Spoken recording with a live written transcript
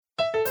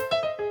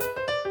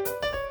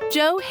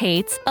Joe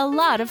hates a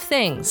lot of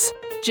things.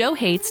 Joe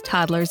hates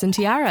toddlers and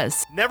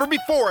tiaras. Never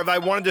before have I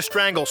wanted to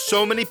strangle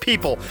so many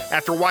people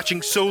after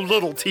watching so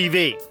little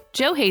TV.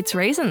 Joe hates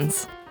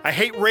raisins. I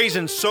hate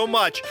raisins so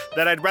much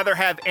that I'd rather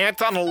have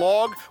ants on a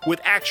log with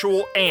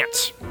actual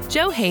ants.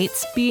 Joe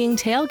hates being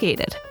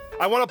tailgated.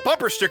 I want a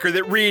bumper sticker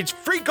that reads,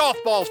 "Free golf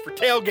balls for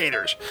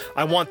tailgaters."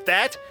 I want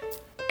that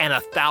and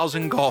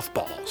 1,000 golf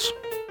balls.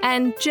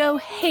 And Joe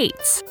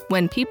hates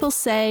when people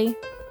say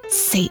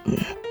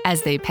Satan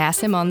as they pass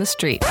him on the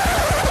street.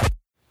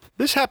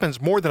 This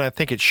happens more than I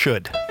think it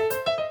should.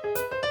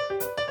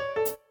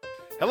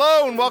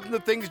 Hello and welcome to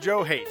Things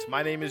Joe Hates.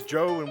 My name is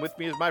Joe and with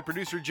me is my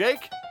producer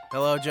Jake.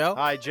 Hello, Joe.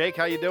 Hi Jake,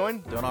 how you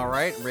doing? Doing all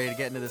right. Ready to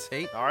get into this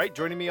hate? All right,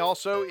 joining me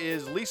also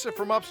is Lisa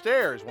from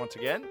upstairs once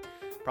again.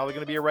 Probably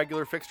going to be a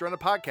regular fixture on the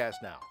podcast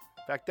now.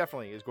 In fact,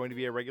 definitely is going to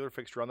be a regular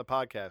fixture on the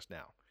podcast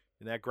now.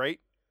 Isn't that great?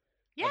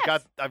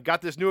 Yes. I've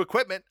got this new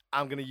equipment.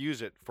 I'm going to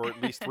use it for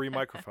at least 3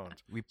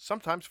 microphones.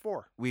 Sometimes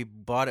 4. We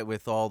bought it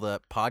with all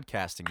the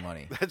podcasting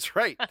money. That's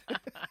right.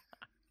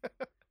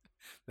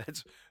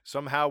 That's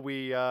somehow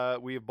we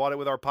have bought it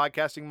with our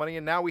podcasting money,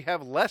 and now we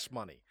have less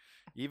money,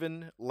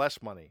 even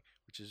less money,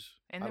 which is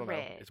In I the don't know.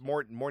 red. It's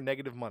more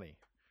negative money.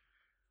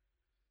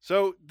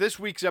 So this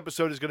week's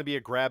episode is going to be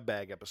a grab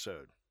bag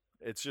episode.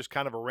 It's just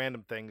kind of a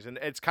random things, and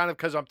it's kind of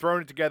because I'm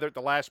throwing it together at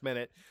the last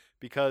minute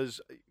because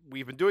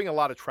we've been doing a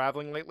lot of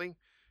traveling lately,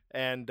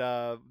 and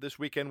this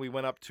weekend we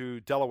went up to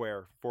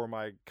Delaware for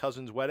my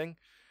cousin's wedding,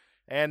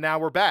 and now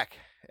we're back,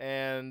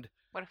 and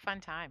What a fun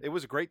time. it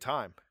was a great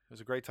time. It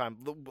was a great time.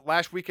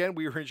 Last weekend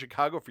we were in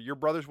Chicago for your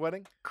brother's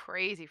wedding.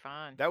 Crazy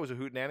fun. That was a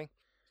hootenanny.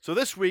 So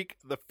this week,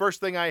 the first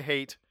thing I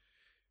hate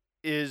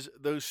is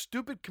those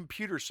stupid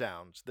computer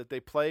sounds that they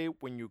play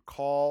when you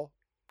call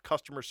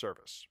customer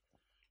service.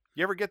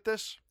 You ever get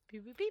this?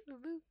 Beep, beep, beep, boop,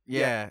 boop.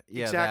 Yeah,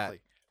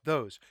 exactly.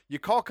 Those. You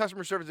call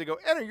customer service, they go,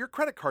 enter your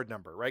credit card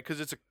number, right? Because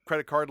it's a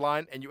credit card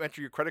line, and you enter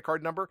your credit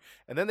card number,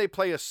 and then they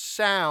play a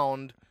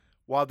sound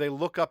while they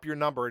look up your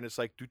number, and it's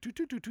like,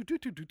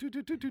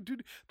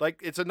 like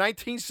it's a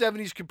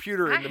 1970s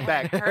computer in the I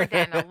back. haven't heard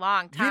that in a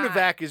long time.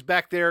 Univac is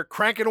back there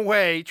cranking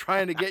away,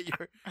 trying to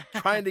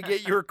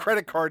get your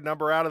credit card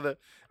number out of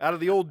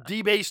the old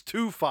DBase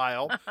 2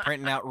 file.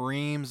 Printing out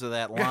reams of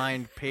that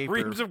lined paper.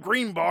 Reams of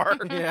green bar.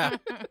 Yeah.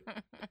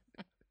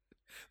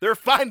 They're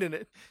finding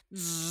it.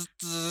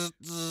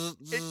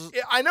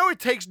 I know it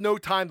takes no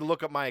time to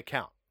look up my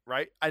account,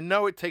 right? I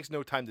know it takes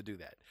no time to do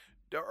that.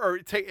 Or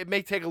it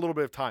may take a little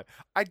bit of time.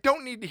 I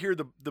don't need to hear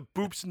the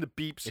boops and the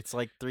beeps. It's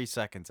like 3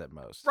 seconds at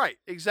most. Right,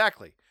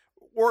 exactly.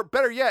 Or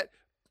better yet,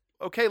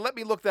 okay, let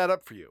me look that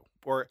up for you.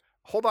 Or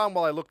hold on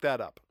while I look that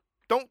up.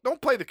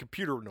 Don't play the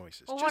computer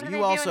noises. Well, Just, what do they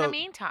you do in also- the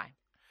meantime?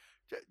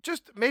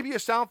 just maybe a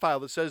sound file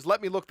that says,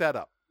 let me look that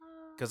up.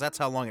 Because that's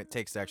how long it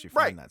takes to actually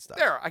find that stuff.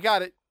 There, I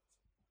got it.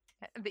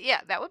 Yeah,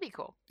 that would be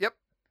cool. Yep.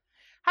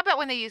 How about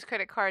when they use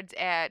credit cards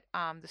at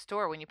the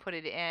store when you put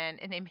it in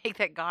and they make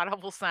that god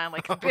awful sound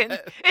like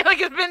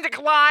it's been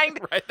declined?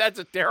 Right, that's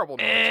a terrible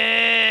noise.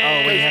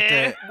 Oh, we have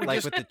to, We like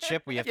just- with the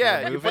chip, we have Yeah,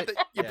 to you remove put it.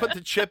 the put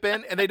the chip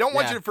in, and they don't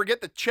want Yeah. you to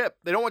forget the chip.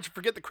 They don't want you to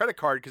forget the credit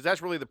card because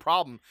that's really the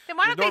problem. Then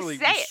why don't they Normally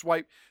say you it?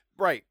 swipe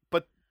right,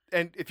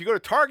 and if you go to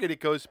Target,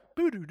 it goes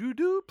boo doo doo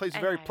doo, plays a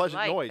And very I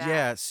pleasant like noise. that.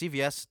 Yeah,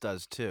 CVS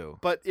does too.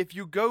 But if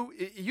you go,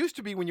 it used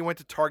to be when you went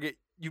to Target,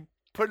 you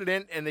put it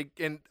in,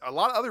 and a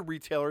lot of other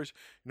retailers,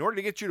 in order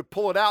to get you to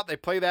pull it out, they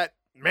play that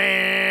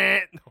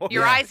man.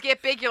 Your eyes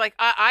get big. You're like,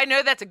 I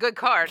know that's a good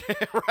card.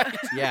 right?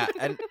 Yeah,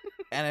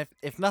 and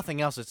if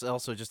nothing else, it's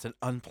also just an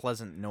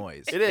unpleasant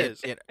noise. It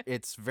is.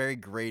 It's very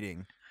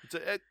grating.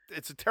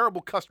 It's a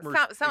terrible customer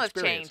Some have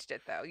experience. changed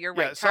it though. You're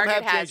Yeah, right. some Target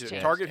have has changed it.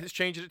 changed Target it. has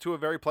changed it to a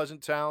very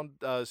pleasant sound.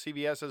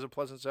 CVS has a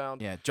pleasant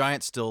sound. Yeah,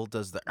 Giant still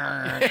does the.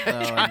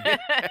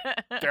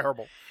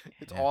 Terrible.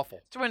 It's Yeah. awful.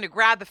 It's when to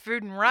grab the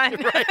food and run.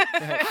 Quick,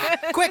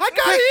 I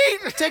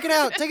gotta eat. take it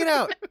out, take it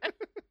out.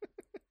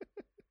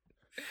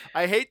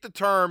 I hate the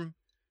term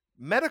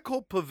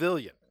medical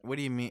pavilion. What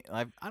do you mean?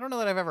 I don't know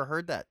that I've ever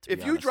heard that. To If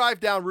be you honest. drive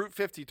down Route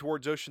 50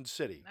 towards Ocean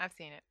City, I've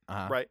seen it.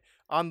 right,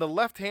 on the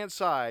left-hand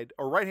side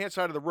or right-hand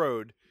side of the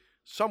road,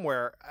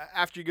 somewhere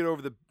after you get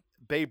over the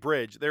Bay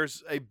Bridge,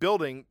 there's a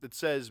building that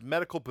says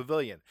Medical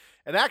Pavilion.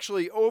 And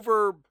actually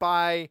over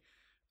by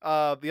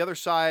the other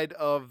side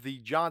of the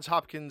Johns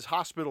Hopkins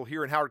Hospital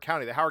here in Howard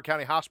County, the Howard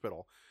County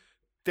Hospital,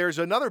 there's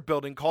another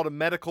building called a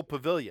Medical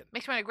Pavilion.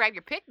 Makes you want to grab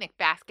your picnic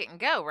basket and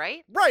go,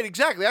 right? Right,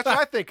 exactly. That's what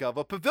I think of.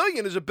 A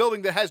pavilion is a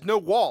building that has no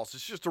walls.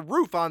 It's just a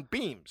roof on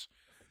beams.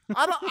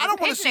 I don't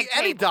want to see Picnic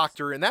any tables.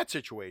 doctor in that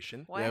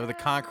situation. Yeah, with a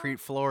concrete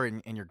floor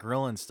and you're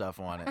grilling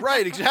stuff on it.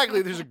 Right,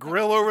 exactly. There's a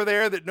grill over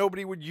there that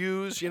nobody would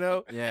use, Yeah.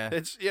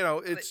 It's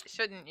They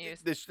shouldn't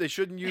use. they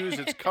shouldn't use.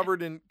 It's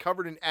covered in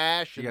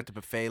ash. You And, got the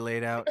buffet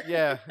laid out.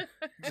 yeah,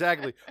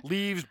 exactly.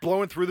 Leaves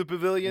blowing through the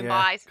pavilion.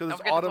 Yeah. Flies. Because Don't it's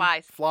forget the autumn.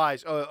 flies.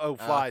 Flies. Oh,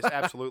 flies.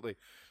 Absolutely.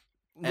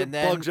 And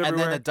bugs then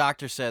everywhere. the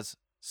doctor says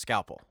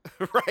scalpel.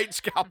 Right,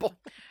 scalpel.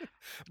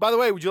 By the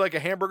way, would you like a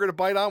hamburger to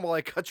bite on while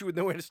I cut you with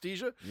no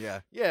anesthesia?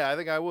 Yeah. Yeah, I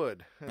think I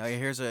would. Now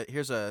here's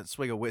a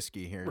swig of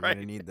whiskey here. You're Right.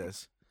 gonna need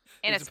this.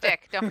 And a It's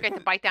stick. Don't forget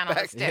to bite down on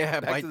the back- stick. Yeah,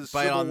 Back to the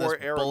bite Civil on War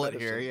this era bullet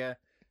here. medicine. Yeah.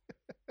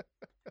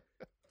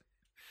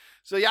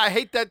 So yeah, I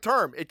hate that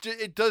term.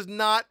 It does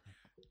not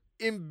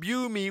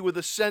imbue me with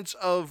a sense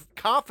of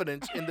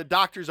confidence in the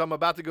doctors I'm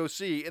about to go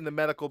see in the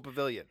medical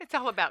pavilion. It's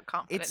all about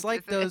confidence. It's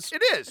like isn't it? those.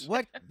 It is.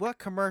 What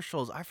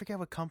commercials? I forget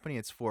what company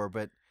it's for,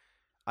 but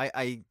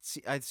I've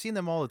seen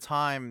them all the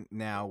time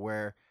now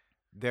where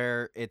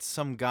it's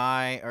some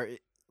guy or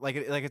like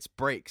it's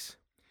brakes,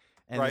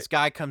 and Right. this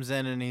guy comes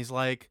in and he's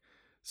like,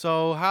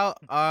 so how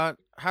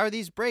are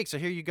these brakes? I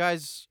hear you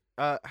guys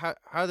how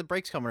are the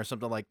brakes coming or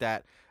something like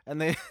that, and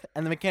the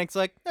mechanic's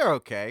like, they're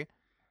okay,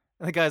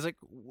 and the guy's like,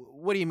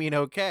 what do you mean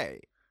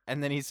okay?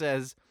 And then he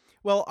says,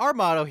 well, our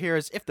motto here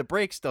is if the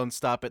brakes don't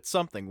stop it,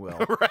 something will.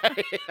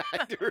 Right.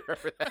 I do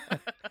remember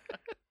that.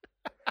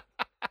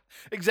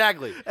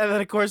 Exactly. And then,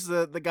 of course,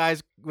 the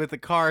guys with the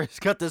car has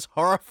got this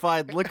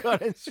horrified look on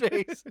his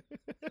face.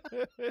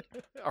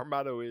 Our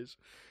motto is,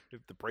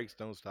 if the brakes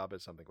don't stop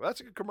at something. Well,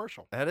 that's a good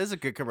commercial. That is a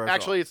good commercial.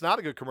 Actually, it's not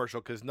a good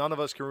commercial because none of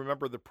us can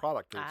remember the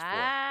product that it's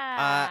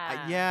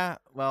Ah. yeah.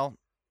 Well,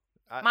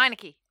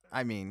 Meineke.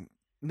 I mean,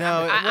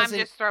 no, it I'm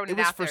wasn't. just throwing it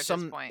was out for there at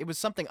some. this point. It was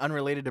something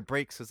unrelated to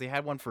brakes because they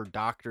had one for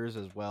doctors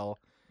as well.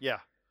 for. Yeah.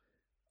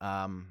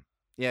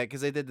 Yeah,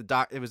 because they did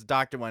It was a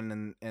doctor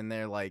one, and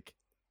they're like,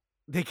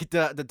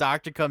 the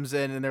doctor comes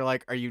in and they're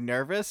like, "Are you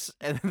nervous?"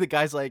 And then the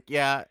guy's like,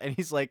 "Yeah," and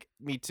he's like,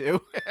 "Me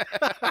too."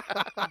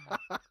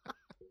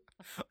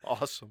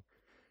 Awesome.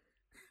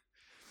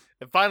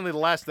 And finally, the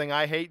last thing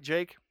I hate,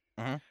 Jake,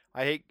 Mhm.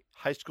 I hate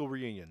high school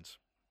reunions.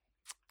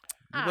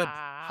 You would.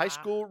 High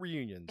school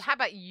reunions. How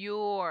about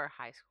your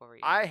high school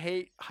reunion? I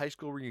hate high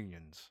school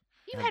reunions.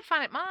 You had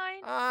fun at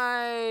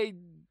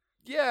mine.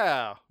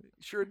 Yeah,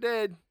 sure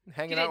did.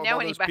 Hanging didn't out with know all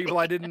those anybody. people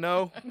I didn't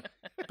know.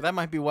 But that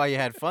might be why you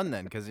had fun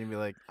then, because you'd be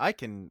like, I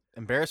can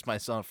embarrass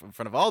myself in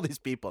front of all these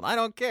people, and I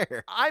don't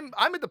care. I'm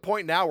at the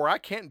point now where I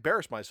can't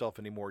embarrass myself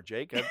anymore,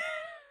 Jake.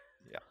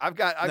 I've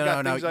got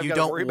No, things I've you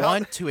got to worry don't about.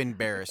 want to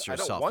embarrass I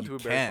yourself. don't want you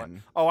to embarrass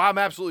can. Oh, I'm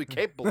absolutely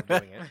capable of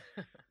doing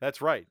it.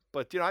 That's right.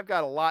 But I've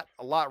got a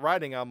lot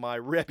riding on my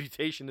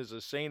reputation as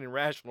a sane and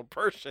rational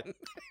person.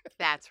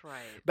 That's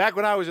right. Back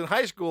when I was in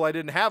high school, I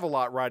didn't have a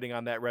lot riding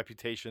on that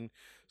reputation.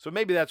 So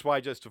maybe that's why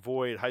I just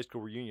avoid high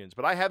school reunions.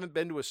 But I haven't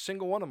been to a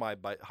single one of my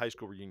high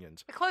school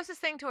reunions. The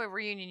closest thing to a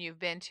reunion you've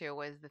been to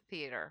was the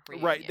theater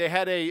reunion. Right. They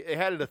had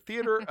a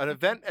theater, an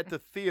event at the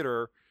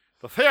theater,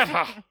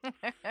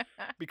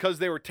 because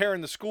they were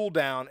tearing the school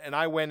down, and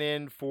I went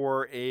in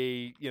for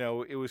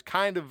it was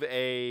kind of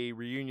a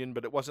reunion,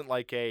 but it wasn't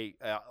like a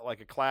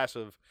class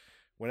of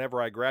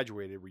whenever I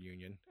graduated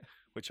reunion,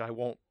 which I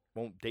won't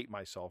date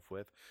myself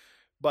with.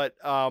 But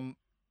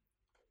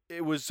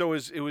it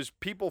was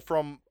people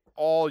from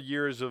all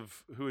years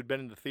of who had been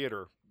in the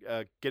theater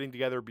getting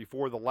together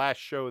before the last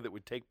show that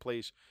would take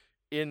place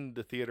in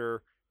the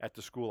theater at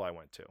the school I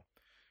went to.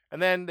 And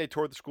then they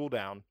tore the school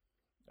down,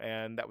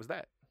 and that was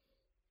that.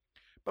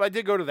 But I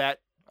did go to that.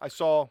 I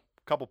saw a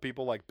couple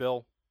people like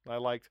Bill I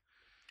liked.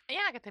 Yeah,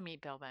 I got to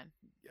meet Bill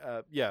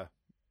then. Yeah.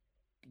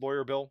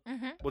 Lawyer Bill.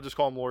 Mm-hmm. We'll just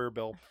call him Lawyer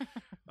Bill.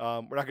 We're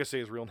not going to say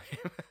his real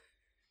name.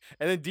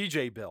 And then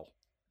DJ Bill.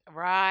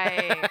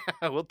 Right.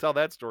 We'll tell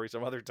that story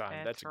some other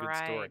time. That's a good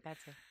right. story. That's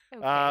a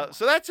okay.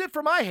 So that's it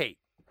for my hate.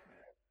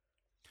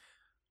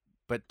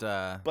 But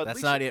that's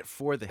Lisa- not it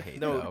for the hate,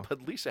 No, though.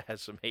 but Lisa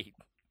has some hate.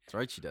 That's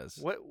right, she does.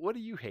 What do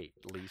you hate,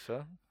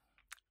 Lisa?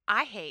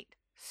 I hate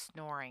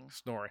snoring.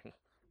 Snoring.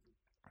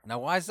 Now,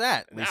 why is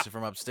that, Now- Lisa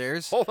from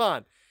upstairs? Hold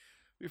on.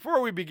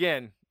 Before we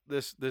begin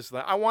this,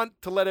 I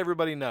want to let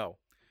everybody know.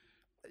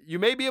 You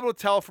may be able to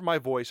tell from my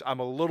voice I'm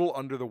a little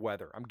under the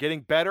weather. I'm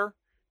getting better.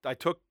 I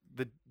took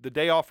the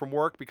day off from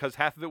work because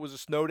half of it was a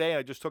snow day, and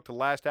I just took the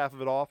last half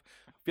of it off.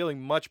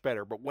 Feeling much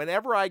better. But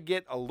whenever I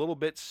get a little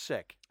bit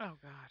sick, Oh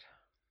God.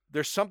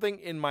 there's something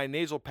in my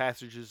nasal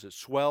passages that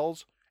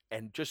swells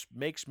and just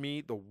makes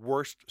me the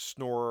worst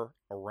snorer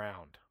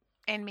around.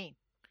 And mean.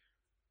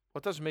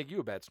 What doesn't make you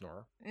a bad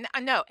snorer?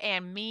 No,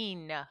 and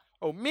mean.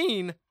 Oh,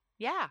 mean?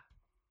 Yeah.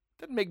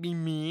 Doesn't make me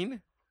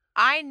mean.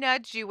 I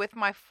nudged you with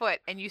my foot,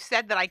 and you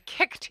said that I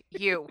kicked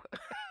you.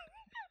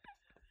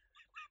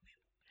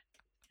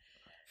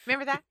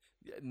 Remember that?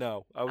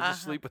 No, I was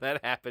asleep when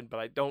that happened, but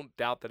I don't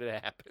doubt that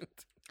it happened.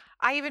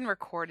 I even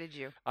recorded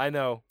you. I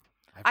know.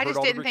 I I've heard just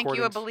all the didn't think you would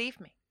recordings. believe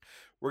me.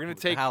 We're gonna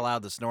take. How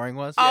loud the snoring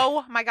was?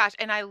 Oh my gosh.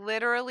 And I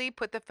literally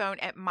put the phone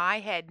at my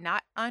head,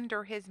 not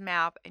under his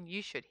mouth, and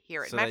you should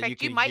hear it. So Matter of that you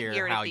fact, you could might hear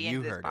hear it how at the end you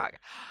of this heard it. podcast.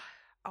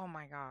 Oh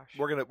my gosh.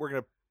 We're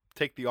gonna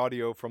take the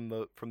audio from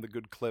the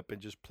good clip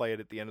and just play it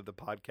at the end of the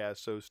podcast.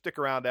 So stick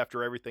around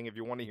after everything if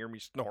you want to hear me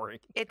snoring.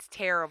 It's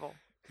terrible.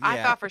 I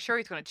Yeah. thought for sure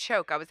he's going to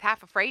choke. I was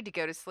half afraid to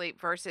go to sleep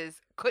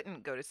versus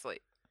couldn't go to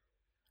sleep.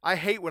 I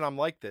hate when I'm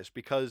like this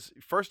because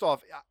first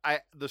off,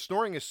 the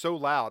snoring is so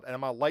loud and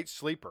I'm a light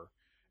sleeper,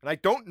 and I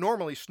don't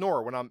normally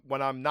snore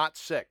when I'm not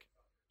sick.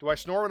 Do I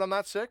snore when I'm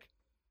not sick?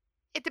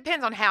 It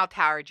depends on how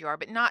tired you are,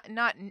 but not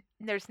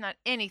there's not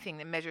anything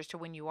that measures to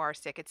when you are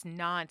sick. It's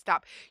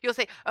nonstop. You'll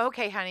say,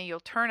 "Okay, honey," you'll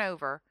turn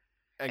over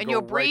and go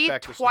you'll right breathe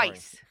back to snoring.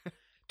 twice.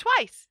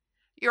 Twice.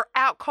 You're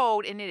out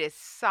cold and it is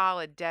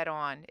solid, dead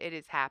on. It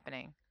is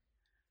happening.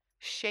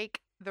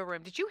 Shake the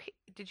room. Did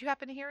you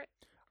happen to hear it?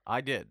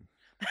 I did.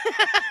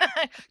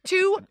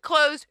 2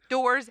 closed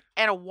doors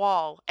and a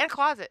wall and a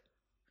closet.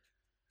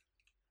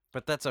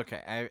 But that's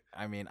okay.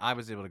 I mean, I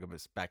was able to go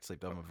back to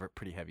sleep. I'm a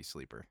pretty heavy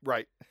sleeper.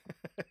 Right.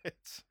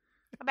 It's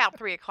About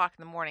 3 o'clock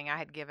in the morning, I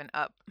had given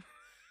up.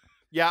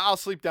 yeah. I'll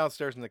sleep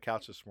downstairs on the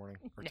couch this morning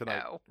or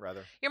tonight, No.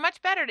 rather. You're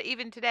much better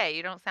even today.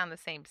 You don't sound the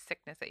same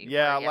sickness that you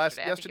Yeah. were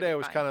yesterday. Yesterday I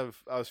was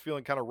I was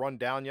feeling kind of run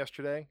down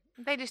yesterday.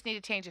 They just need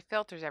to change the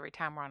filters every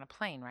time we're on a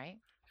plane, right?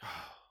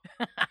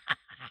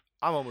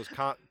 I'm almost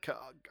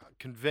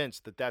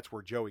convinced that that's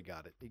where Joey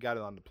got it. He got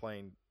it on the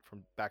plane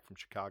back from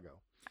Chicago.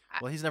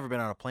 Well, he's never been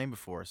on a plane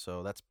before,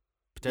 so that's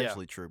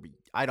potentially true. But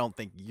I don't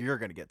think you're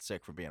going to get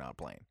sick from being on a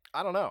plane.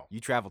 I don't know. You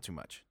travel too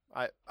much.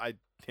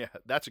 Yeah,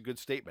 that's a good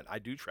statement. I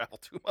do travel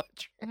too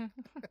much.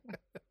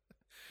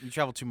 You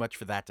travel too much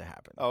for that to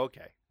happen. Oh,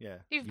 okay. Yeah.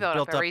 You've built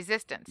up a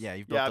resistance. Yeah,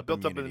 you've Yeah, I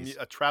built built up immunities.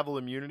 a travel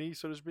immunity,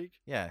 so to speak.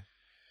 Yeah.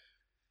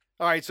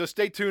 All right, so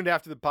stay tuned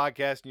after the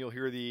podcast, and you'll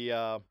hear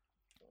the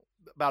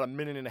about a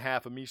minute and a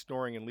half of me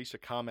snoring and Lisa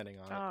commenting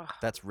on it. Oh,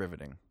 That's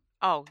riveting.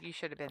 you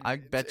should have been. I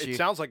bet It you.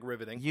 sounds like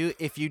riveting.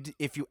 If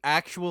you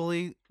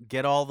actually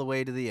get all the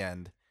way to the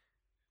end,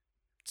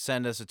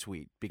 send us a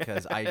tweet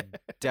because I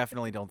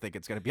definitely don't think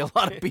it's going to be a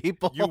lot of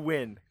people. You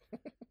win.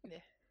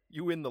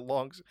 You win the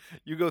longs.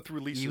 You go through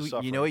Lisa's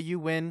suffering. You know what? You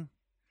win.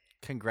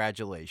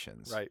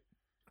 Congratulations. Right.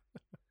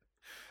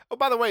 Oh,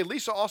 by the way,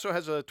 Lisa also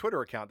has a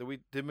Twitter account.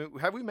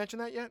 Have we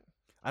mentioned that yet?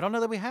 I don't know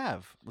that we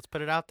have. Let's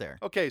put it out there.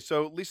 Okay,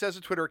 so Lisa has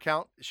a Twitter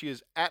account. She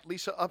is at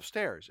Lisa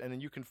Upstairs, and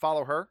then you can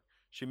follow her.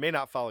 She may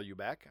not follow you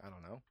back. I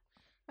don't know.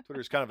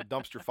 Twitter's kind of a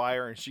dumpster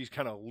fire, and she's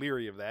kind of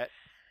leery of that.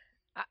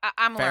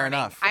 I'm Fair learning.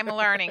 enough. I'm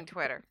learning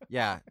Twitter.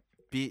 Yeah.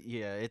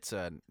 It's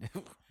a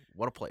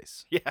what a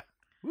place. Yeah.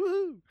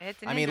 Woohoo.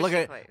 It's an I mean, look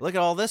at place.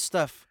 all this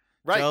stuff,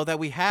 Right. Joe, that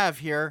we have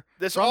here.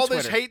 This from all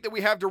this Twitter. hate that we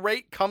have to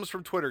rate comes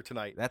from Twitter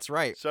tonight. That's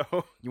right. So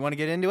You want to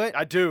get into it?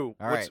 I do.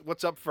 All right.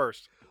 What's up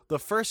first? The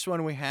first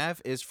one we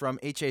have is from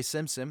H.A.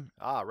 Simpson.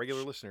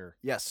 Regular listener.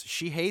 Yes,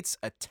 she hates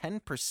a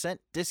 10%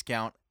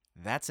 discount.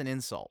 That's an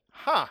insult.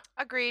 Huh.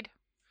 Agreed.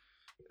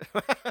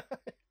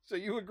 So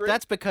you agree?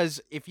 That's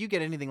because if you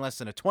get anything less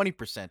than a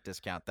 20%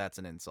 discount, that's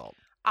an insult.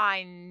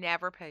 I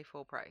never pay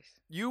full price,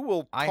 You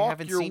will I talk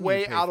haven't your seen you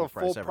way pay out full of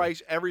price full ever.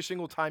 price every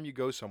single time you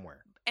go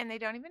somewhere. and they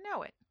don't even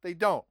know it. They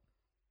don't.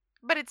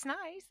 But it's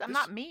nice. I'm This-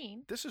 not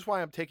mean. This is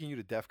why I'm taking you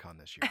to DEF CON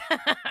this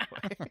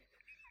year.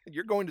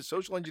 You're going to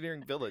Social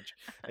Engineering Village,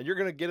 and you're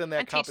going to get in that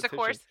And teach the competition.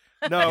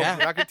 course. No, Yeah.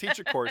 you're not going to teach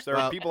a course. There are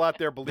Well, people out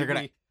there, believe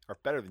gonna- me, are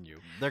better than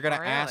you. They're going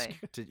to ask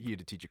Really? you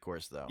to teach a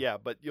course, though. Yeah,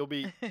 but you'll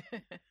be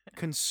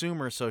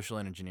Consumer social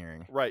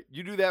engineering. right.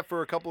 You do that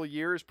for a couple of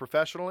years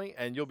professionally,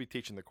 and you'll be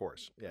teaching the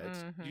course. Yeah,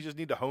 Mhm. you just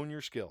need to hone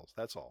your skills.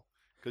 That's all,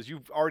 because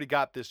you've already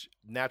got this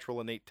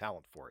natural, innate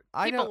talent for it.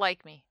 I People don't-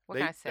 like me. What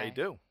can I say? They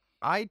do.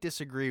 I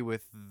disagree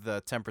with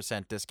the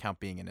 10% discount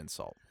being an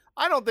insult.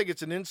 I don't think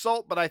it's an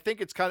insult, but I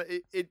think it's kind of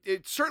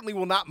it certainly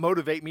will not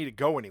motivate me to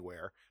go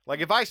anywhere. Like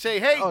if I say,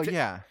 hey, Oh,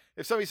 yeah.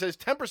 if somebody says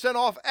 10%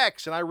 off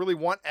X and I really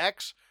want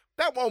X,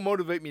 that won't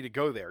motivate me to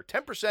go there.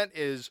 10%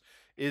 is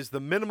the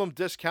minimum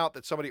discount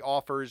that somebody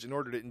offers in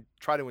order to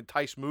try to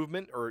entice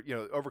movement or,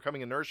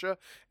 overcoming inertia,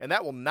 and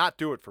that will not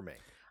do it for me.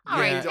 All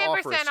You right, need to offer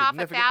a 10% off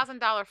a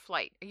significant- $1,000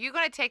 flight. Are you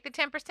going to take the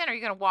 10% or are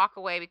you going to walk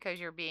away because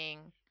you're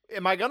being...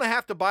 Am I going to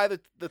have to buy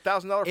the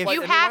 $1,000 If flight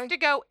You anyway? have to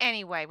go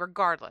anyway,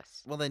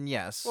 regardless. Well, then,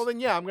 yes. Well,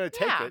 then, yeah, I'm going to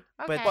take yeah, it.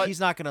 okay. But he's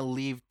not going to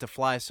leave to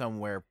fly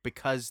somewhere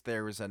because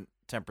there was a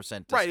 10%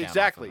 discount. Right, off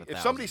exactly. Of If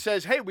somebody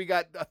says, hey, we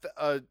got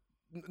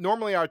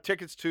normally our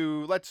tickets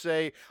to, let's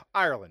say,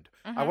 Ireland.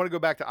 I Mhm. want to go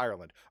back to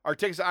Ireland. Our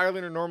tickets to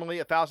Ireland are normally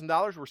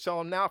 $1,000. We're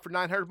selling them now for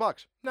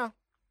 $900. No,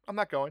 I'm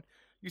not going.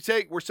 You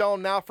say we're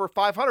selling them now for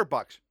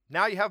 $500.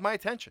 Now you have my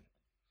attention.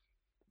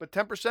 But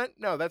 10%?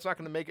 No, that's not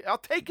going to make it. I'll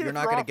take it. you're if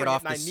not they're going to get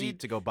offering off it, and the I seat need,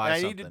 to go and buy I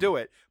something. need to do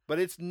it. But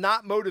it's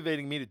not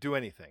motivating me to do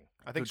anything.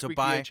 I think To Squeaky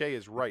buy- HA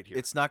is right here.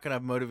 It's not going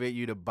to motivate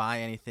you to buy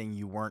anything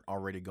you weren't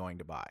already going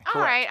to buy. All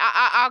correct. right,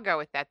 I'll go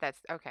with that. That's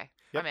okay.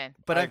 Yep. I'm in.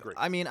 But I I agree.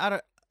 I mean, I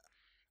don't.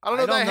 I don't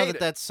know that I hate it.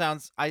 that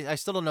sounds. I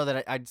still don't know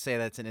that I'd say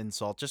that's an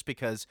insult. Just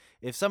because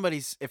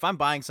if I'm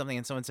buying something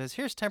and someone says,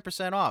 "Here's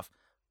 10% off,"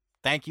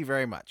 thank you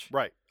very much.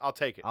 Right. I'll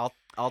take it.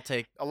 I'll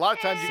take. A lot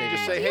of times you can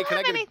just Eh, say, do hey, you can I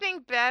have get a anything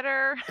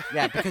better?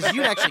 Yeah, because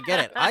you'd actually get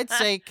it. I'd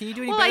say, can you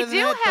do any Well, better I than do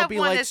that? They'll have be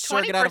one like, that's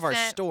sir, get out of our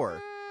 20%.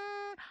 store.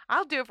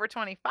 I'll do it for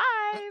 25.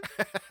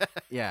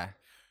 Yeah,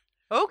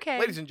 Okay.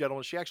 Ladies and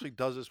gentlemen, she actually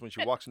does this when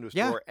she walks into a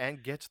Yeah. store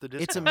and gets the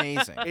discount. it's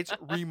amazing. It's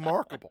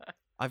remarkable.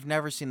 I've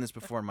never seen this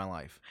before in my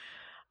life.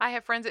 I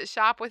have friends that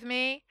shop with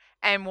me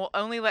and will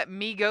only let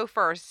me go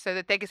first so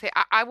that they can say,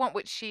 I want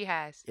what she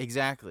has.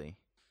 Exactly.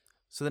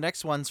 So the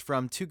next one's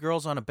from Two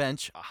Girls on a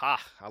Bench.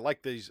 Aha! I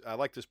like these. I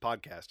like this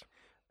podcast.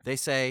 They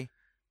say,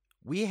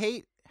 "We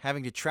hate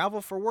having to travel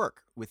for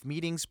work with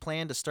meetings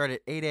planned to start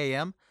at 8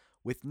 a.m.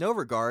 with no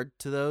regard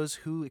to those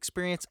who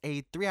experience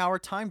a 3-hour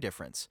time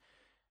difference.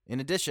 In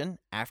addition,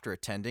 after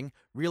attending,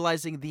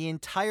 realizing the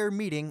entire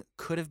meeting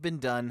could have been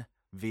done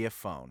via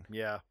phone.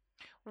 Yeah.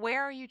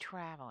 Where are you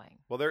traveling?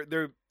 Well,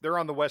 they're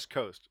on the West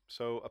Coast,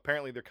 so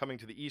apparently they're coming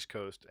to the East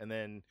Coast, and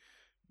then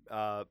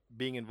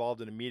being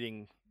involved in a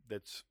meeting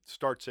that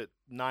starts at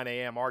 9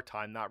 a.m. our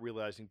time, not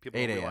realizing people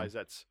 8 don't a.m. realize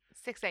that's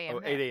 6 a.m.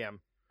 8 a.m.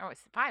 Oh,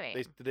 it's 5 a.m.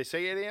 Did they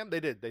say 8 a.m.? They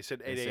did. They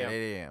said 8 They a.m. said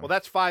 8 a.m. Well,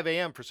 that's 5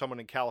 a.m. for someone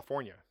in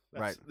California.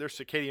 Right. Their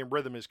circadian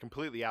rhythm is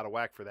completely out of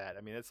whack for that.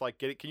 I mean, it's like,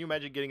 can you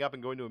imagine getting up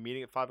and going to a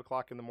meeting at 5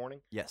 o'clock in the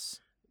morning? Yes.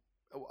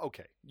 Oh,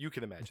 okay, you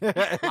can imagine.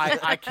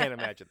 I can't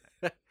imagine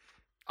that.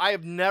 I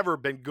have never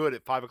been good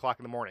at 5 o'clock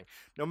in the morning.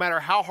 No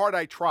matter how hard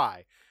I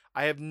try,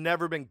 I have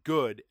never been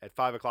good at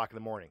 5 o'clock in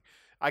the morning.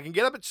 I can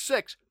get up at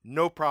 6,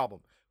 no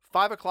problem.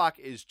 5 o'clock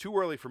is too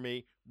early for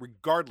me,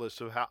 regardless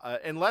of how,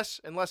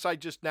 unless I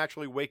just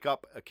naturally wake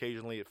up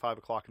occasionally at 5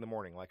 o'clock in the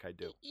morning, like I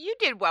do. You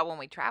did well when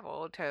we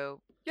traveled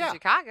to Yeah.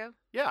 Chicago.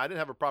 Yeah, I didn't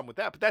have a problem with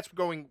that, but that's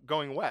going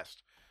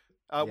west.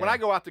 When Yeah. I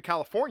go out to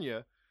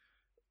California,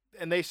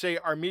 and they say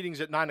our meeting's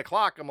at 9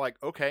 o'clock, I'm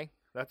like, okay,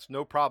 that's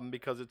no problem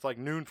because it's like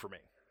noon for me.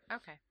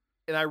 Okay.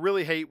 And I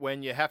really hate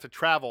when you have to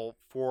travel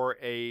for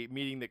a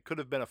meeting that could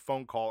have been a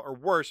phone call, or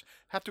worse,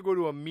 have to go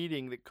to a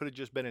meeting that could have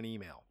just been an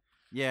email.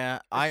 Yeah,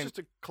 It's just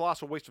a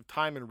colossal waste of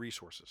time and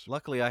resources.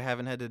 luckily I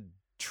haven't had to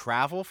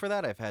travel for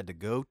that. I've had to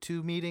go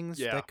to meetings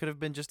Yeah. that could have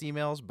been just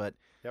emails, but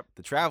Yep.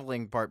 the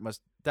traveling part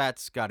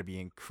that's got to be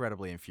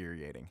incredibly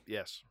infuriating.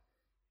 Yes,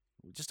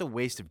 Just a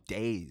waste of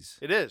days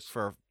it is.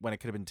 for when it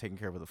could have been taken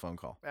care of with a phone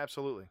call.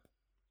 Absolutely.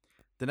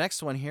 The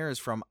next one here is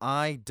from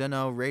I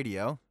Dunno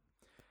Radio.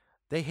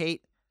 They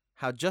hate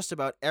how just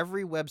about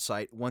every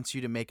website wants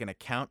you to make an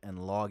account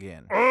and log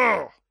in.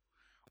 Ugh.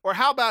 Or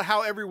how about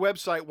how every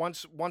website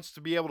wants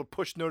to be able to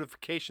push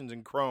notifications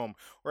in Chrome,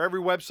 or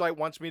every website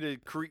wants me to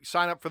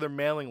sign up for their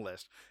mailing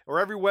list, or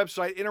every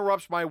website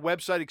interrupts my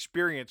website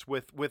experience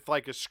with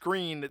like a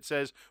screen that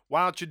says,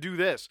 "Why don't you do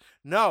this?"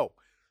 No,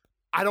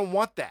 I don't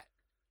want that.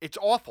 It's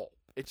awful.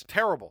 It's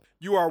terrible.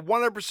 You are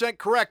 100%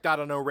 correct, I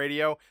Don't Know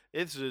Radio.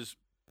 This is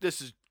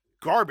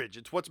garbage.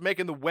 It's what's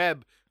making the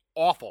web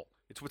awful.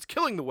 It's what's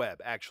killing the web,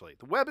 actually.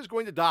 The web is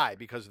going to die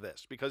because of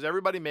this, because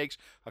everybody makes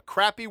a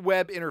crappy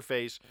web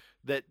interface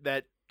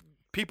that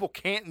people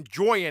can't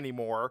enjoy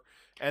anymore,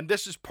 and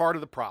this is part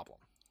of the problem.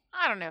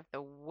 I don't know if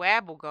the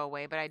web will go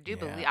away, but I do Yeah,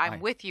 believe I'm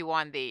with you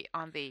on the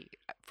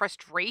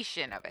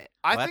frustration of it.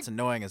 I Well, think that's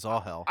annoying as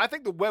all hell. I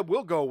think the web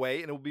will go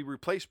away, and it will be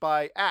replaced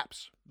by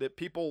apps that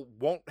people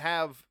won't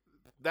have.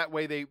 That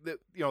way, they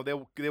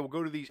will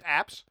go to these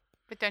apps.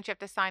 But don't you have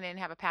to sign in and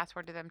have a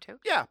password to them too?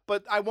 Yeah,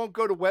 but I won't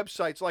go to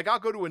websites. Like, I'll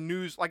go to a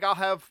news, like I'll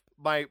have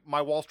my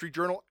Wall Street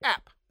Journal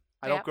app.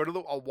 I don't Yep. go to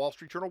a Wall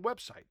Street Journal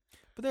website.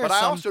 But there But are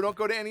I some also don't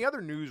go to any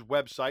other news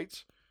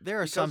websites. there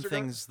are because some they're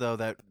gonna- things though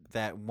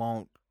that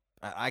won't.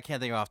 I can't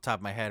think off the top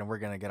of my head, and we're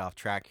gonna get off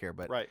track here.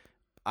 But Right.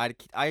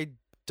 I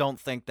don't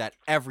think that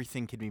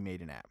everything can be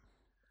made an app.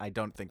 I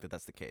don't think that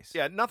that's the case.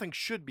 Yeah, nothing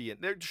should be.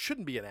 There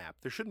shouldn't be an app.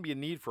 There shouldn't be a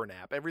need for an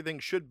app. Everything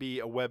should be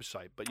a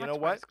website. But you know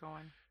That's where what? it's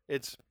going.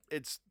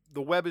 It's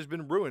the web has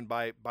been ruined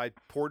by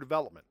poor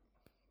development,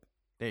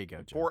 There you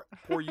go, Joe.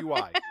 poor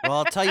UI. Well,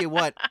 I'll tell you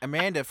what.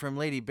 Amanda from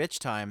Lady Bitch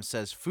Time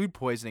says food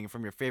poisoning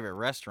from your favorite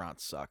restaurant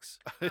sucks.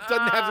 It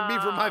doesn't have to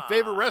be from my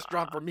favorite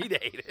restaurant for me to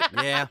hate it.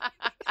 Yeah.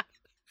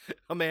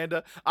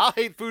 Amanda, I'll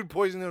hate food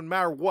poisoning no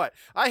matter what.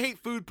 I hate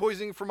food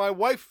poisoning from my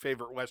wife's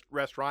favorite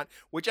restaurant,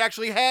 which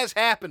actually has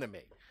happened to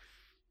me.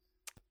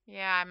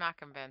 Yeah, I'm not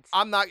convinced.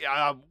 I'm not.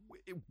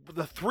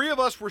 The three of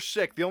us were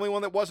sick. The only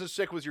one that wasn't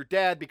sick was your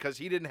dad because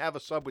he didn't have a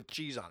sub with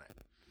cheese on it.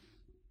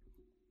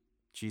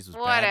 Cheese was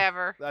bad.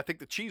 Whatever. I think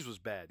the cheese was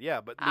bad. Yeah,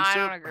 but I Lisa,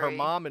 don't her agree.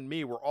 mom, and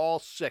me were all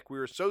sick. We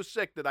were so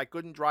sick that I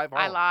couldn't drive home.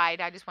 I lied.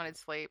 I just wanted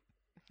sleep.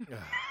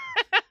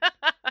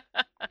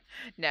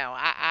 No,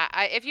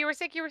 I if you were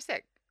sick, you were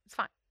sick. It's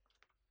fine.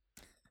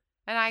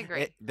 And I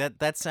agree.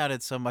 That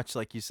sounded so much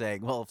like you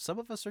saying, "Well, if some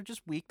of us are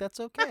just weak, that's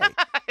okay."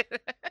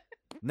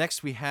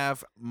 Next, we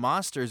have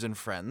Monsters and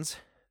Friends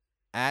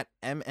at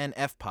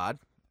MNF Pod.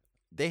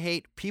 They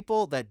hate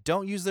people that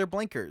don't use their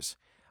blinkers.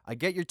 I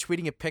get you're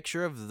tweeting a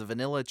picture of the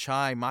vanilla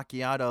chai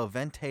macchiato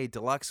venti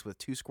deluxe with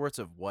 2 squirts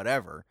of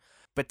whatever,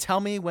 but tell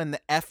me when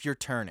the F you're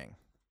turning.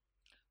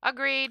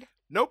 Agreed.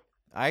 Nope.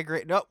 I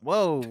agree. No,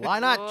 whoa, why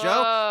not,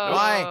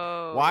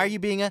 Joe? Why are you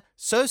being a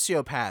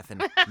sociopath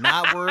and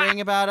not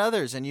worrying about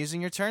others and using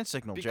your turn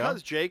signal, Joe?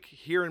 Because, Jake,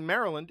 here in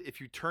Maryland, if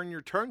you turn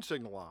your turn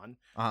signal on,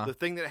 the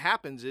thing that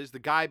happens is the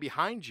guy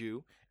behind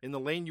you in the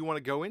lane you want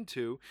to go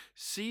into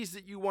sees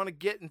that you want to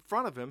get in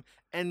front of him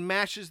and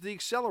mashes the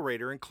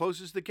accelerator and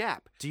closes the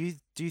gap. Do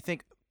you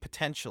think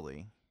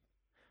potentially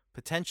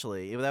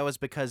that was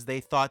because they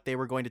thought they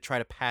were going to try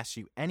to pass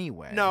you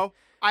anyway? No,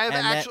 I have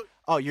And that- actually.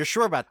 Oh, you're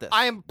sure about this?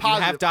 I am You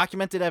positive. have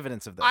documented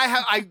evidence of this.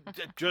 I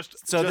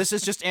just. So this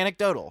is just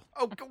anecdotal.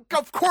 Oh,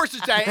 of course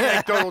it's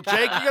anecdotal,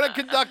 Jake. You're gonna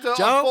conduct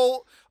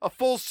Joe? a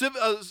full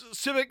civil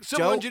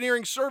Joe,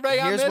 engineering survey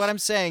on Here's this. what I'm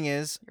saying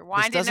is You're this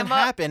winding doesn't them up.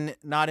 happen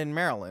not in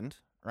Maryland,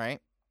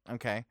 right?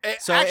 Okay.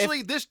 So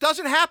actually, this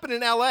doesn't happen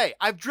in L.A.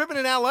 I've driven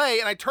in L.A.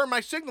 and I turn my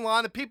signal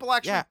on and people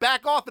actually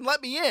back off and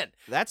let me in.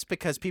 That's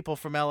because people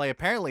from LA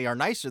apparently are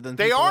nicer than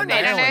They people are in nice.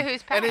 They don't Maryland. know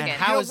who's And packing. you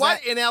how know is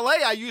what? that- In L.A.,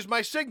 I use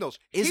my signals.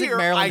 Isn't Here,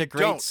 Maryland I a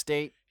great don't.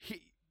 state?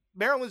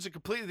 Maryland's a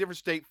completely different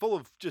state, full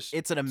of just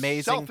It's an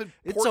amazing. self-important.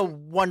 It's a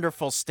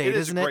wonderful state, It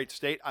is isn't a it? great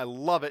state. I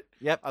love it.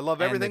 Yep. I love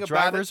And everything the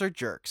about it. drivers are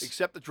jerks.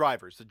 Except the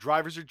drivers. The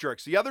drivers are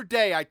jerks. The other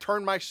day, I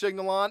turned my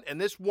signal on,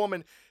 and this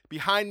woman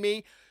behind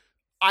me,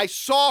 I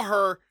saw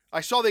her.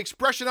 I saw the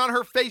expression on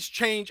her face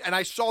change, and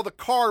I saw the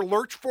car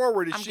lurch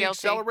forward as I'm she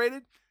guilty.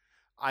 accelerated.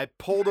 I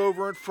pulled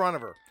over in front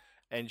of her,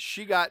 and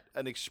she got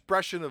an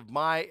expression of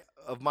my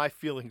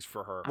feelings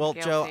for her. Well,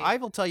 Joe, guilty. I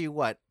will tell you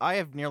what. I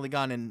have nearly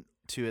gone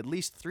into at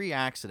least 3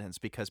 accidents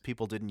because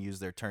people didn't use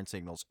their turn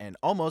signals and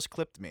almost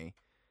clipped me.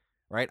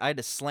 Right? I had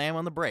to slam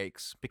on the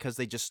brakes because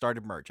they just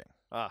started merging.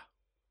 Ah,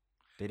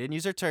 They didn't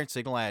use their turn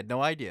signal. I had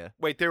no idea.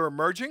 wait, they were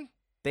merging?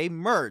 They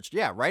merged.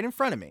 Yeah, right in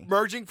front of me.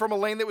 Merging from a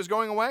lane that was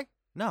going away?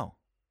 No.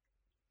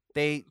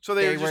 So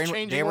they were just were in-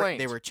 changing they were, lanes.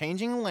 They were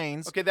changing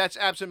lanes. Okay, that's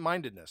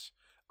absent-mindedness.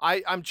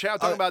 I'm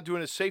talking about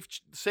doing a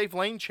safe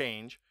lane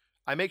change.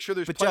 I make sure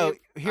there's But plenty. Joe,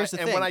 here's the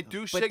thing. And when I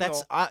do but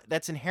signal,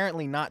 that's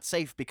inherently not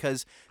safe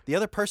because the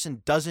other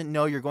person doesn't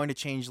know you're going to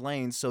change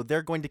lanes, so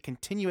they're going to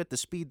continue at the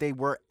speed they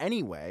were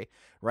anyway,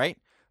 right?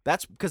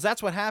 That's because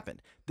that's what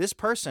happened. This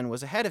person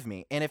was ahead of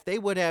me, and if they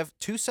would have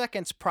 2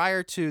 seconds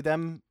prior to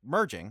them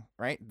merging,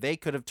 right, they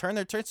could have turned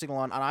their turn signal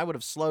on, and I would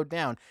have slowed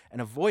down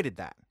and avoided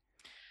that.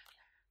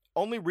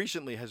 only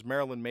recently has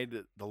Maryland made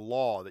it the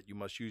law that you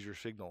must use your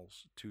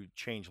signals to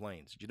change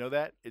lanes. Did you know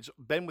that? It's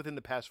been within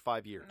the past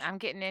 5 years. I'm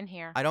getting in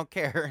here. I don't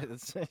care.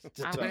 Just I'm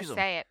use going to 'em.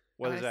 say it.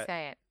 What I'm is going to that?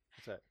 say it.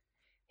 What's that?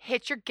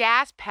 Hit your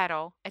gas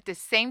pedal at the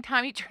same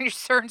time you turn your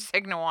turn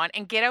signal on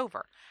and get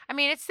over. I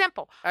mean, it's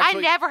simple. Actually-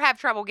 I never have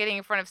trouble getting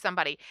in front of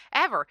somebody,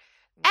 ever.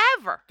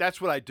 Ever.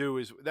 That's what I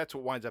do. That's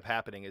what winds up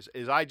happening.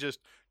 Is I just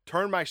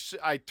turn my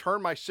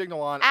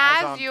signal on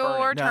As I'm you're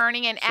turning. No.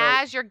 turning and So-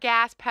 as your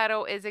gas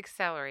pedal is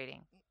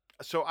accelerating.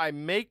 So I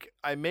make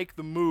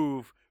the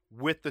move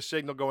with the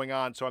signal going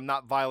on, so I'm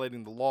not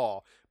violating the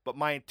law. But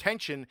my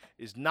intention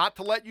is not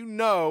to let you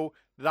know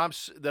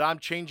that I'm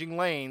changing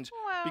lanes.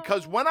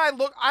 Because when I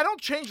look, I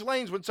don't change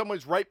lanes when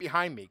someone's right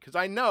behind me because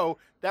I know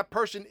that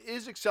person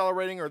is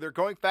accelerating or they're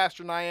going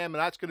faster than I am, and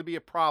that's going to be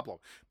a problem.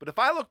 But if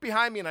I look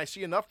behind me and I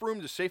see enough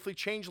room to safely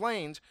change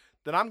lanes,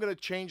 then I'm going to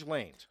change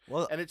lanes.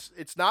 Well, And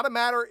it's not a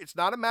matter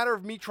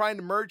of me trying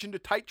to merge into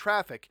tight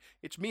traffic.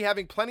 It's me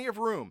having plenty of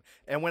room.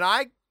 And when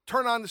I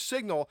turn on the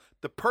signal,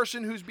 the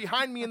person who's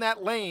behind me in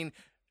that lane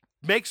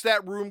makes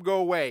that room go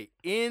away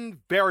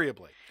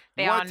invariably.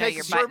 They You all want to know take a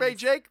your survey,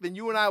 buttons. Jake? Then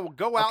you and I will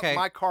go out Okay. in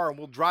my car and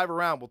we'll drive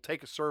around. We'll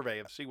take a survey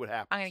and see what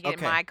happens. I'm going to get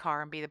Okay. in my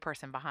car and be the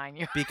person behind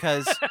you.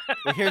 because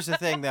well, here's the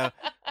thing, though.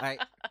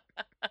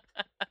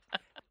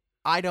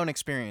 I don't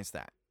experience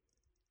that.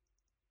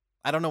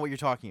 I don't know what you're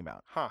talking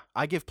about. Huh.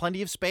 I give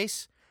plenty of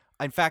space.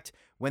 In fact,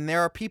 when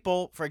there are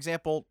people, for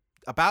example,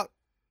 about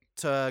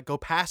to go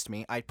past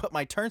me, I put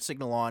my turn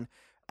signal on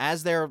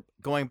as they're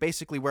going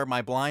basically where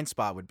my blind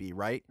spot would be,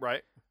 right?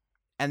 Right.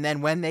 And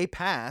then when they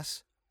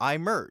pass, I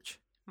merge.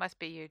 Must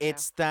be you, Joe.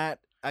 It's that,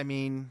 I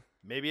mean,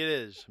 Maybe it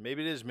is.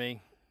 Maybe it is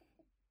me.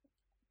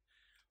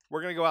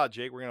 We're gonna go out,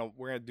 Jake. We're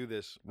gonna do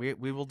this. we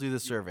will do the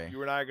survey.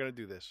 You and I are gonna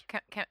do this.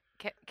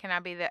 Can I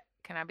be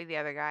the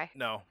other guy?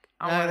 No.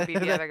 I No, want to be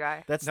the other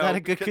guy. That's No, not a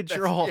good because that's-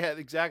 control. Yeah,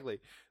 exactly.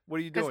 What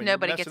are you doing? Because You're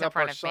nobody messing gets in up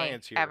front our of me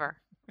science here. ever.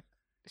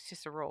 It's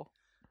just a rule.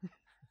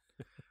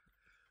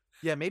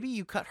 Yeah, maybe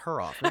you cut her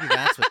off. Maybe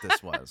that's what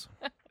this was.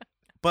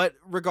 But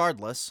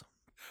regardless,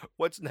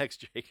 What's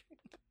next, Jake?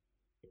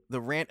 the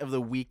rant of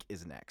the week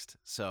is next.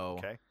 So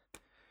Okay.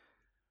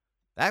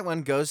 that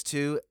one goes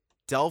to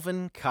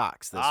Delvin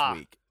Cox this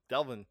week.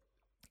 Delvin.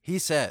 He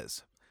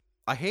says,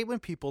 I hate when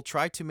people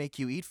try to make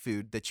you eat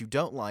food that you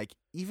don't like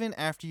even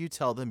after you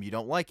tell them you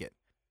don't like it,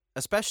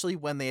 especially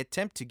when they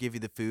attempt to give you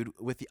the food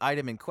with the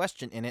item in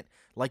question in it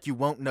like you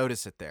won't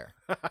notice it there.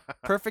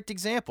 Perfect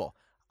example.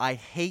 I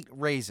hate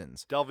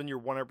raisins. Delvin, you're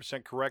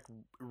 100% correct.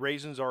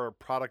 Raisins are a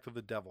product of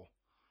the devil.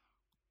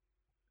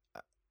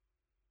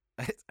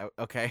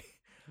 Okay.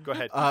 Go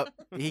ahead.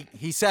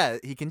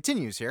 He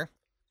continues here,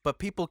 but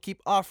people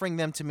keep offering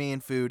them to me in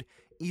food,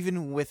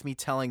 even with me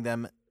telling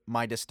them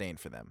my disdain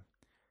for them.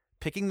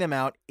 Picking them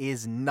out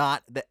is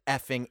not the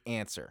effing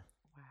answer.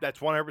 That's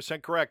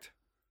 100% correct.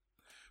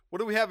 What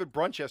did we have at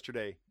brunch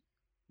yesterday,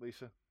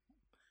 Lisa?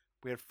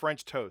 We had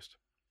French toast.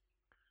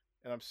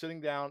 And I'm sitting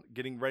down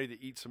getting ready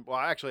to eat some. Well,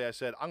 actually, I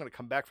said I'm going to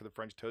come back for the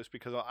French toast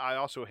because I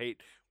also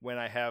hate when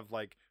I have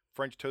like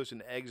French toast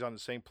and eggs on the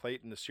same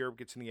plate and the syrup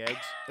gets in the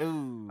eggs.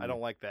 Ooh. I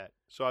don't like that.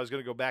 So I was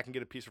going to go back and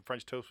get a piece of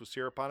French toast with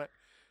syrup on it.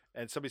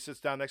 And somebody sits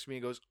down next to me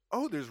and goes,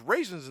 "Oh, there's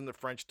raisins in the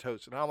French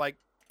toast." And I'm like,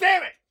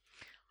 "Damn it!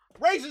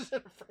 Raisins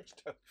in the French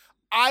toast."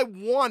 I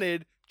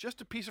wanted just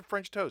a piece of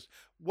French toast.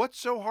 What's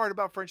so hard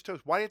about French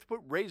toast? Why do you have to put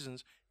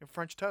raisins in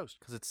French toast?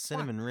 Because it's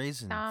cinnamon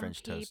raisin Some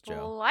French toast, people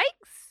Joe.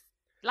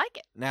 like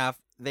it. Now, if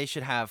they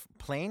should have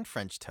plain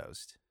French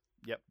toast.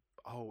 Yep,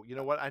 Oh, you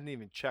know what? I didn't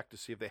even check to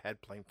see if they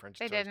had plain French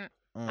They toast. didn't.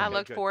 Mm. I Okay,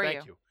 looked good. for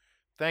Thank you.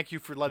 Thank you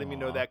for letting me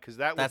know Aw, that, because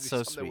that would that's be so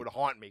something that sweet. would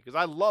haunt me, because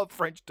I love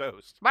French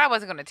toast. But I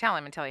wasn't going to tell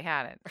him until he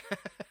had it.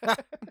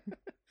 That's-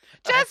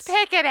 Just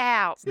pick it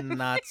out. It's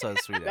not so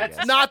sweet. I That's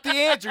guess. not the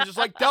answer, just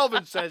like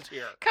Delvin says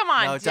here. Come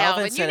on, No, Delvin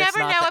Delvin. You said it's never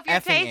not know the if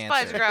your effing taste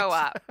buds answer. grow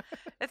up.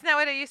 That's not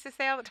what I used to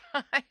say all the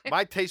time.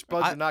 My taste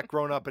buds I- are not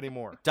grown up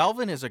anymore.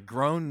 Delvin is a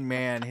grown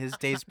man. His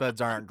taste buds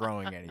aren't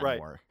growing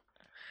anymore.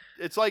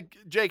 It's like,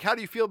 Jake, how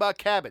do you feel about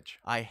cabbage?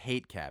 I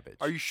hate cabbage.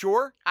 Are you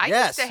sure? I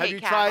Yes. used to Have hate you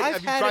cabbage. tried? I've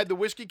Have you had tried it- the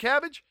whiskey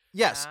cabbage?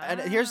 Yes, and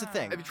here's the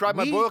thing. Have you tried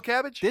my We- boiled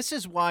cabbage? This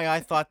is why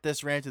I thought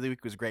this rant of the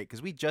week was great, because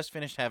we just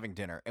finished having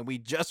dinner and we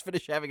just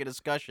finished having a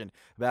discussion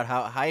about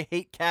how I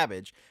hate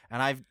cabbage,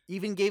 and I've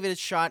even gave it a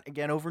shot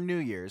again over New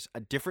Year's,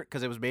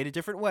 because it was made a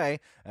different way,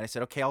 and I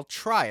said, okay, I'll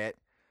try it,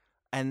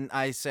 and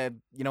I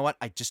said, you know what,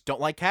 I just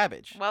don't like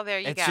cabbage. Well, there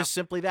you It's go. just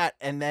simply that,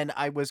 and then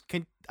I was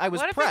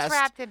what if pressed. it's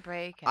wrapped in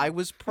bacon? I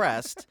was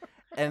pressed.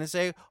 And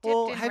say,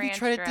 well, in have you ranch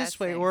tried it this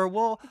way? dressing. Or,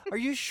 well, are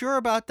you sure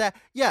about that?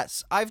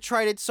 Yes, I've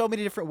tried it so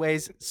many different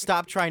ways.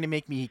 Stop trying to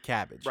make me eat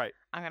cabbage. Right.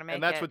 I'm gonna make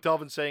And that's it. what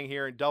Delvin's saying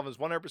here, and Delvin's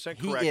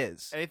 100% He correct.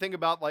 is. Anything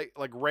about like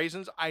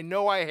raisins, I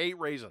know I hate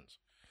raisins.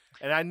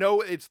 And I know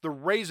it's the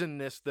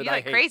raisinness that you I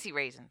like hate. crazy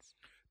raisins.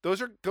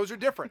 Those are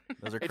different.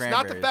 Those are It's cranberries.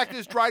 not the fact that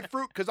it's dried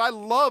fruit, because I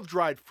love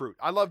dried fruit.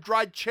 I love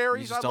dried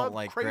cherries. You just I don't love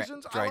like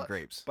raisins. dried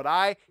grapes. But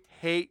I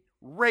hate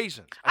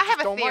raisins. I just have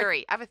a don't like theory.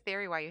 them. I have a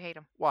theory why you hate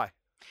them. Why?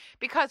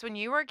 Because when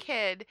you were a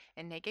kid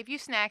and they gave you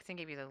snacks and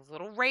gave you those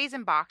little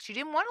raisin box, you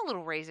didn't want a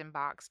little raisin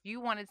box. You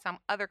wanted some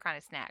other kind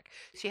of snack.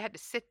 So you had to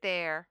sit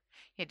there,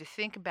 you had to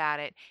think about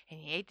it,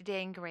 and you ate the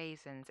dang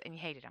raisins and you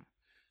hated them.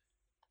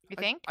 You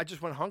think? I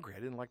just went hungry. I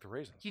didn't like the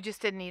raisins. You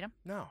just didn't eat them?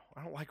 No,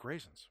 I don't like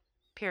raisins.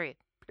 Period.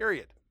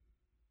 Period.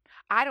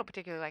 I don't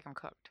particularly like them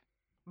cooked,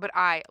 but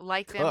I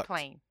like them Cooked.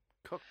 plain.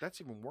 Cooked. That's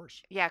even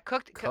worse. Yeah,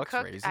 cooked. Cooked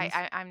raisins?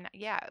 I'm not,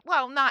 yeah.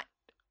 Well, not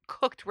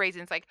cooked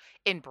raisins like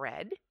in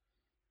bread.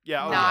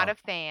 Yeah. Oh, Not yeah. a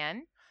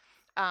fan.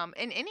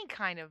 In any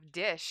kind of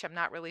dish, I'm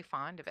not really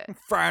fond of it.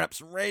 Frying up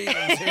some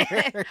raisins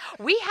here.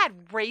 We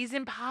had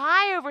raisin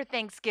pie over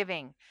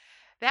Thanksgiving.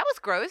 That was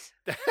gross.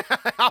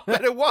 I'll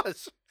bet it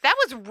was. That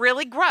was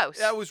really gross.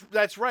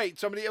 That's right.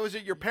 It was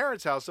at your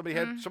parents' house. Somebody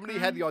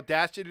had the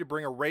audacity to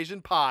bring a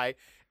raisin pie,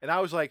 and I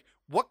was like,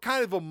 what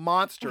kind of a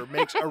monster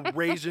makes a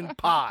raisin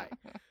pie?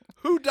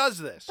 Who does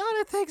this? Not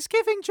a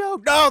Thanksgiving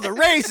joke. No, the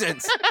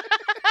raisins.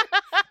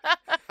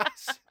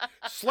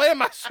 Slam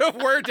my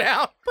silverware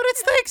down. But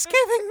it's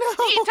Thanksgiving now.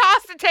 He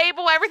tossed the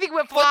table. Everything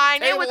went Flipped the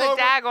flying. It was table a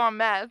over. daggone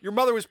mess. Your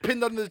mother was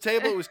pinned under the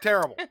table. It was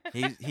terrible.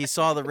 He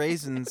saw the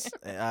raisins,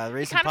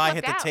 raisin kinda pie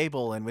flipped hit the out.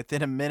 table, and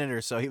within a minute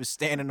or so, he was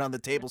standing on the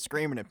table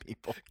screaming at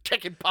people.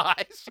 Kicking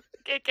pies.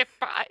 Kicking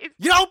pies.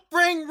 You don't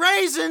bring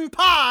raisin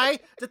pie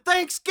to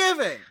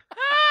Thanksgiving.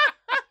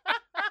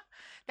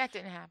 That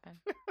didn't happen.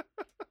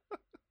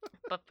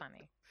 But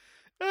funny.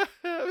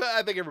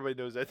 I think everybody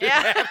knows that.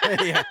 Yeah.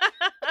 Yeah.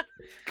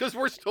 Because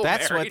we're still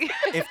That's married.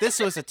 what. If this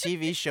was a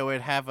TV show,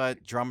 it'd have a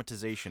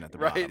dramatization at the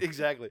Right, bottom.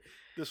 exactly.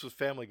 This was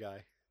Family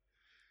Guy.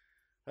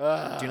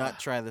 Do not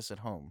try this at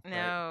home.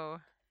 No.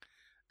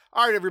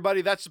 All right,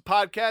 everybody, that's the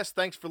podcast.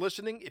 Thanks for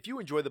listening. If you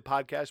enjoy the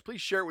podcast, please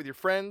share it with your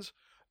friends.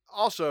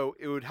 Also,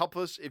 it would help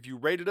us if you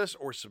rated us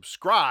or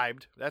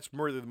subscribed. That's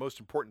really the most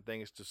important thing,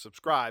 is to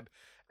subscribe.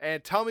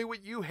 And tell me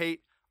what you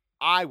hate.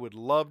 I would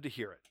love to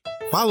hear it.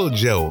 Follow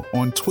Joe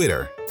on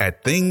Twitter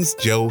at Things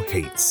Joe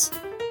Hates.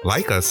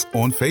 Like us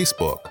on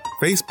Facebook,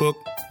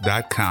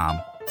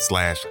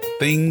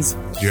 facebook.com/Things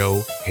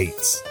Joe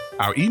Hates.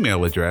 Our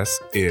email address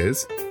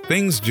is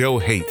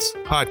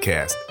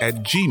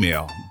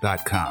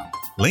thingsjoehatespodcast@gmail.com.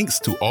 Links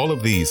to all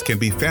of these can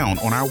be found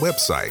on our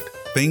website,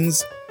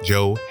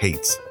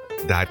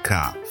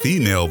 thingsjoehates.com.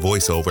 Female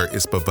voiceover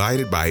is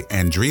provided by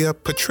Andrea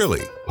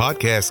Petrilli.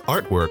 Podcast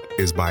artwork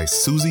is by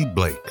Susie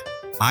Blake.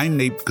 I'm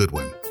Nate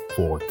Goodwin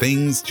for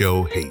Things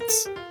Joe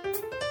Hates.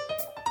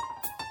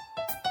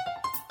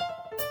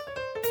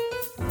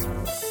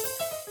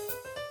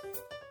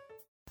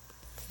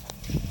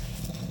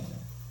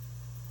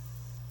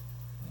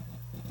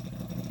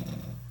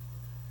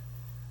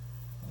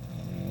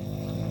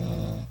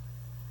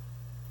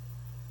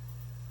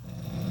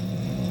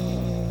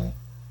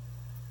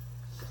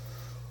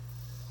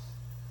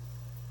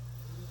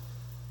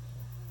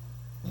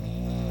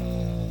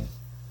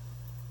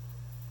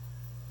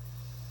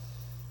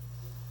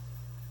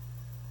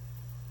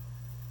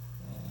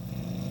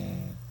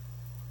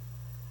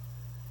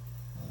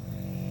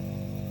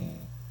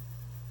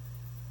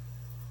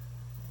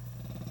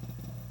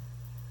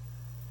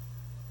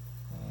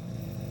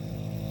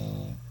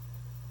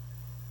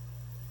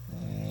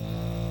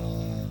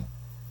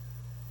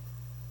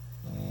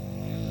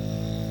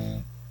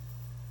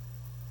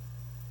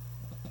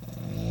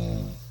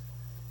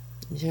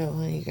 Joe,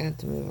 honey, you got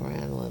to move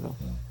around a little.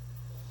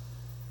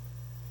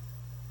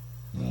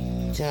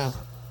 Joe.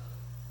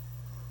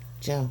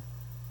 Joe.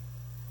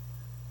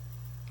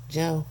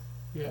 Joe.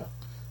 Yeah.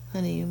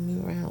 Honey, you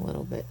move around a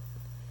little bit.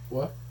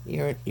 What?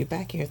 Your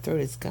back of your throat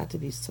has got to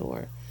be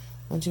sore.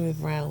 Why don't you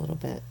move around a little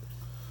bit?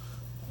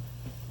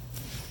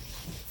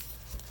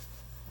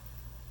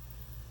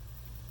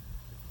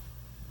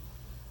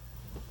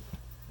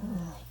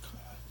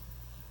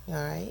 You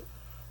alright?